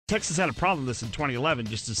Texas had a problem with this in 2011,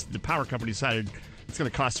 just as the power company decided it's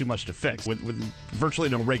going to cost too much to fix. With virtually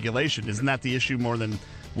no regulation, isn't that the issue more than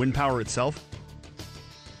wind power itself?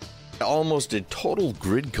 Almost a total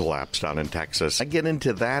grid collapse down in Texas. I get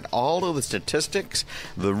into that, all of the statistics,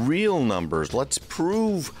 the real numbers. Let's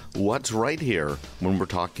prove what's right here when we're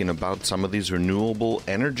talking about some of these renewable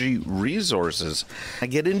energy resources. I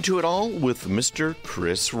get into it all with Mr.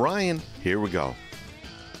 Chris Ryan. Here we go.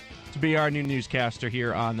 To be our new newscaster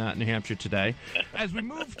here on New Hampshire Today. As we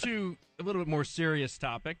move to a little bit more serious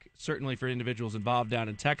topic, certainly for individuals involved down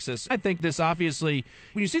in Texas, I think this obviously,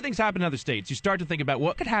 when you see things happen in other states, you start to think about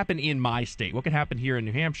what could happen in my state, what could happen here in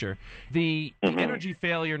New Hampshire. The energy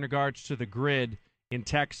failure in regards to the grid in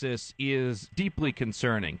Texas is deeply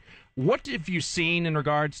concerning. What have you seen in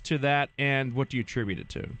regards to that, and what do you attribute it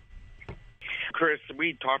to? Chris,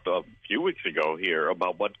 we talked a few weeks ago here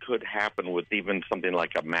about what could happen with even something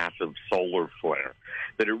like a massive solar flare,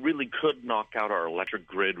 that it really could knock out our electric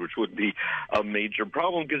grid, which would be a major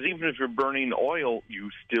problem, because even if you're burning oil, you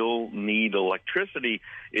still need electricity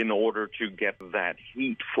in order to get that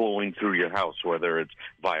heat flowing through your house, whether it's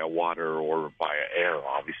via water or via air,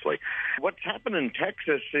 obviously. What's happened in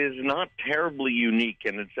Texas is not terribly unique,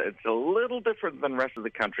 and it's a little different than the rest of the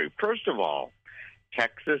country. First of all,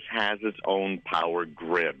 Texas has its own power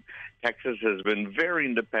grid. Texas has been very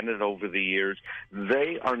independent over the years.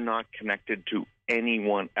 They are not connected to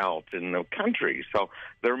anyone else in the country. So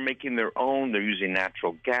they're making their own. They're using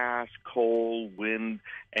natural gas, coal, wind,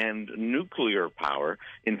 and nuclear power.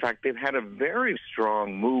 In fact, they've had a very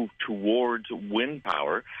strong move towards wind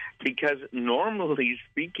power because, normally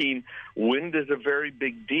speaking, wind is a very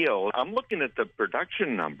big deal. I'm looking at the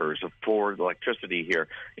production numbers for electricity here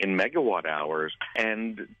in megawatt hours,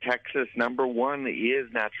 and Texas, number one,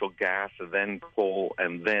 is natural gas, then coal,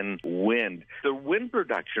 and then wind. The wind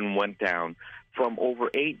production went down from over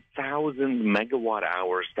 8,000 megawatt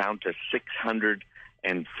hours down to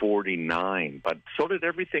 649. But so did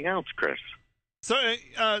everything else, Chris. So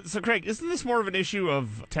Craig, isn't this more of an issue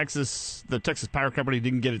of Texas? The Texas Power Company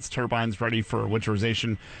didn't get its turbines ready for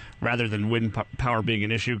winterization, rather than wind power being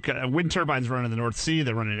an issue. Wind turbines run in the North Sea.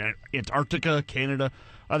 They run in Antarctica, Canada,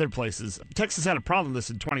 other places. Texas had a problem with this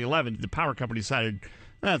in 2011. The power company decided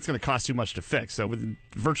it's going to cost too much to fix. So with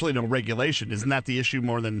virtually no regulation, isn't that the issue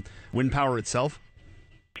more than wind power itself?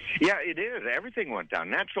 Yeah, it is. Everything went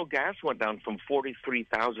down. Natural gas went down from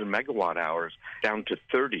 43,000 megawatt hours down to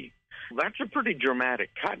 30. That's a pretty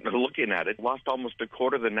dramatic cut. Looking at it, lost almost a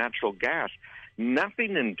quarter of the natural gas.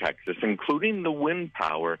 Nothing in Texas, including the wind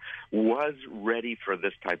power, was ready for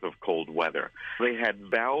this type of cold weather. They had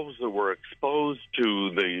valves that were exposed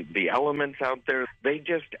to the elements out there. They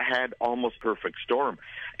just had almost perfect storm.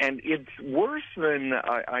 And it's worse than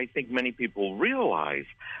I think many people realize.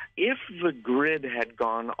 If the grid had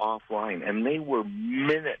gone offline and they were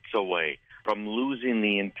minutes away from losing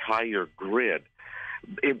the entire grid,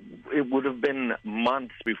 it would have been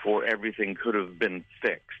months before everything could have been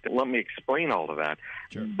fixed. Let me explain all of that.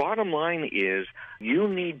 Sure. Bottom line is you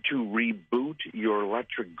need to reboot your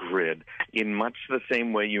electric grid in much the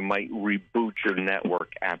same way you might reboot your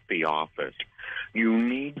network at the office. You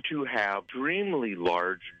need to have extremely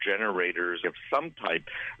large generators of some type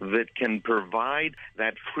that can provide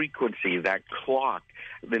that frequency, that clock,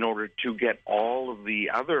 in order to get all of the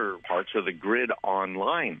other parts of the grid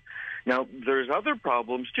online. Now, there's other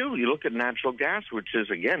problems, too. You look at natural gas, which is,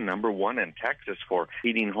 again, number one in Texas for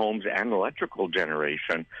heating homes and electrical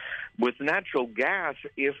generation. With natural gas,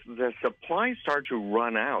 if the supply starts to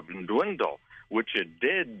run out and dwindle, which it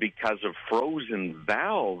did because of frozen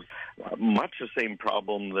valves, much the same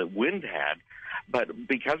problem that wind had, but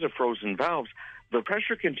because of frozen valves, the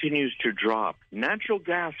pressure continues to drop. Natural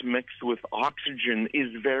gas mixed with oxygen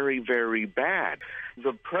is very, very bad.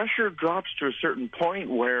 The pressure drops to a certain point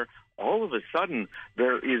where all of a sudden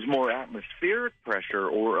there is more atmospheric pressure,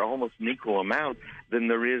 or almost an equal amount, than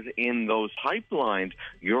there is in those pipelines.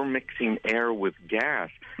 You're mixing air with gas.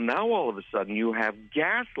 Now all of a sudden you have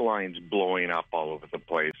gas lines blowing up all over the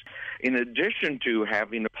place, in addition to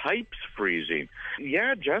having pipes freezing.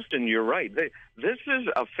 Yeah, Justin, you're right. This is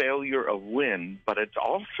a failure of wind, but it's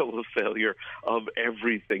also a failure of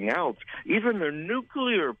everything else. Even their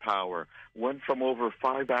nuclear power went from over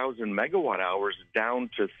 5,000 megawatt hours down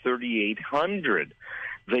to 3,800.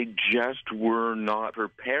 They just were not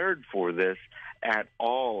prepared for this at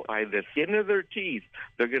all. By the skin of their teeth,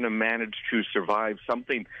 they're going to manage to survive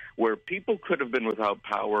something where people could have been without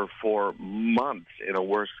power for months in a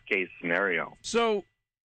worst-case scenario. So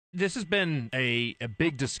This has been a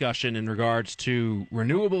big discussion in regards to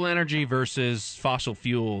renewable energy versus fossil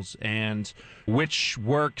fuels and which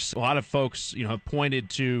works. A lot of folks, have pointed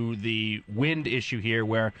to the wind issue here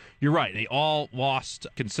where you're right. They all lost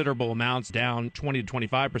considerable amounts, down 20 to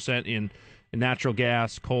 25% in natural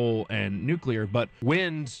gas, coal, and nuclear. But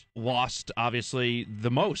wind lost, obviously,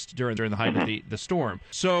 the most during the height of the storm.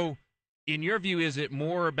 So in your view, is it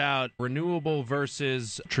more about renewable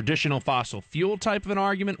versus traditional fossil fuel type of an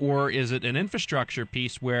argument, or is it an infrastructure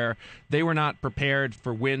piece where they were not prepared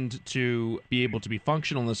for wind to be able to be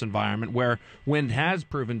functional in this environment, where wind has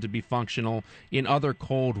proven to be functional in other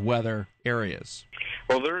cold weather areas?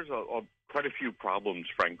 Well, there's quite a few problems,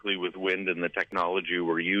 frankly, with wind and the technology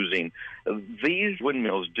we're using. These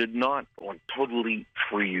windmills did not totally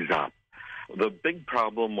freeze up. The big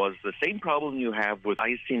problem was the same problem you have with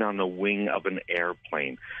icing on the wing of an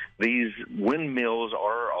airplane. These windmills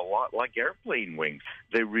are a lot like airplane wings.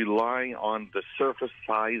 They rely on the surface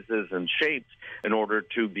sizes and shapes in order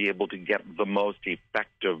to be able to get the most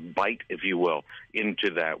effective bite, if you will, into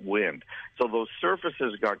that wind. So those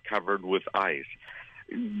surfaces got covered with ice.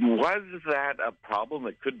 Was that a problem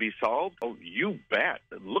that could be solved? Oh, you bet.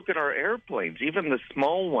 Look at our airplanes, even the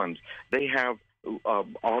small ones. They have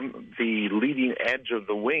on the leading edge of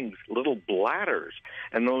the wings little bladders,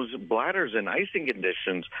 and those bladders in icing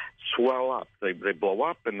conditions swell up. They blow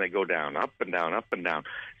up and they go down, up and down, up and down,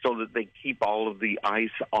 so that they keep all of the ice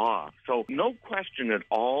off. So no question at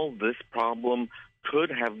all, this problem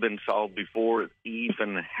could have been solved before it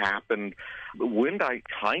even happened. Wind I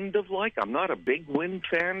kind of like. I'm not a big wind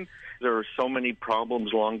fan. There are so many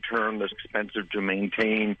problems long-term. It's expensive to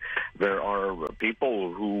maintain. There are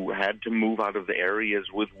people who had to move out of the areas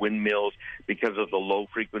with windmills because of the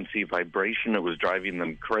low-frequency vibration. It was driving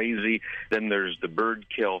them crazy. Then there's the bird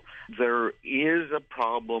kill. There is a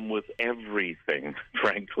problem with everything,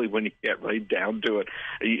 frankly, when you get right down to it,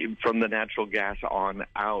 from the natural gas on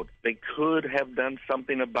out. They could have done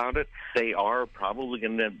something about it. They are probably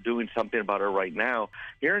going to end up doing something about it right now.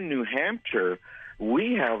 Here in New Hampshire,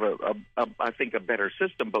 we have, I think, a better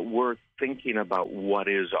system, but we're thinking about what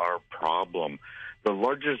is our problem. The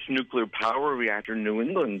largest nuclear power reactor in New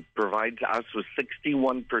England provides us with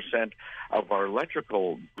 61% of our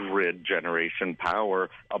electrical grid generation power.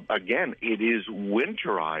 Again, it is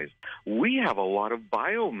winterized. We have a lot of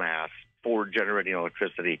biomass for generating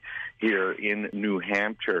electricity here in New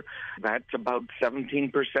Hampshire. That's about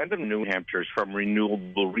 17% of New Hampshire's from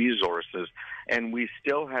renewable resources. And we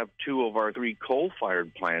still have 2 of our 3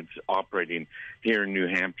 coal-fired plants operating here in New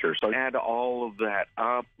Hampshire. So add all of that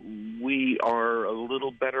up, we are a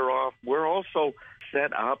little better off. We're also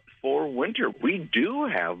set up for winter. We do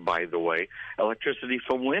have, by the way, electricity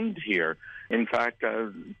from wind here. In fact,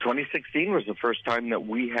 2016 was the first time that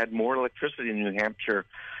we had more electricity in New Hampshire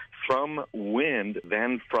from wind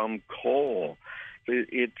than from coal.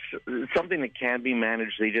 It's something that can be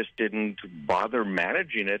managed. They just didn't bother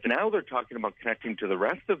managing it. Now they're talking about connecting to the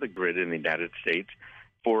rest of the grid in the United States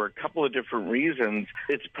for a couple of different reasons.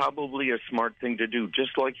 It's probably a smart thing to do.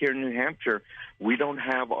 Just like here in New Hampshire, we don't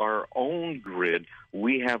have our own grid.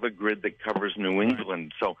 We have a grid that covers New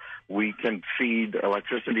England, so we can feed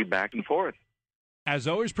electricity back and forth. As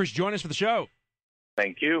always, please join us for the show.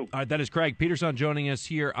 Thank you. All right, that is Craig Peterson joining us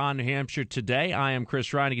here on New Hampshire Today. I am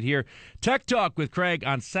Chris Ryan. You can hear Tech Talk with Craig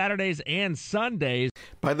on Saturdays and Sundays.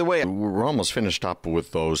 By the way, we're almost finished up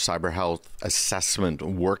with those cyber health assessment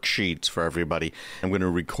worksheets for everybody. I'm going to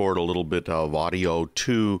record a little bit of audio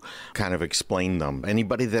to kind of explain them.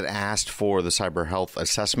 Anybody that asked for the cyber health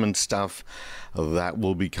assessment stuff, that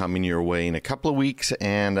will be coming your way in a couple of weeks.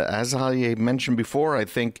 And as I mentioned before, I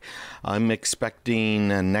think I'm expecting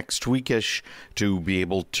next weekish to be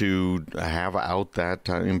able to have out that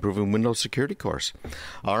Improving Windows Security course.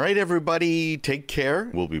 All right, everybody, take care.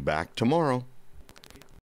 We'll be back tomorrow.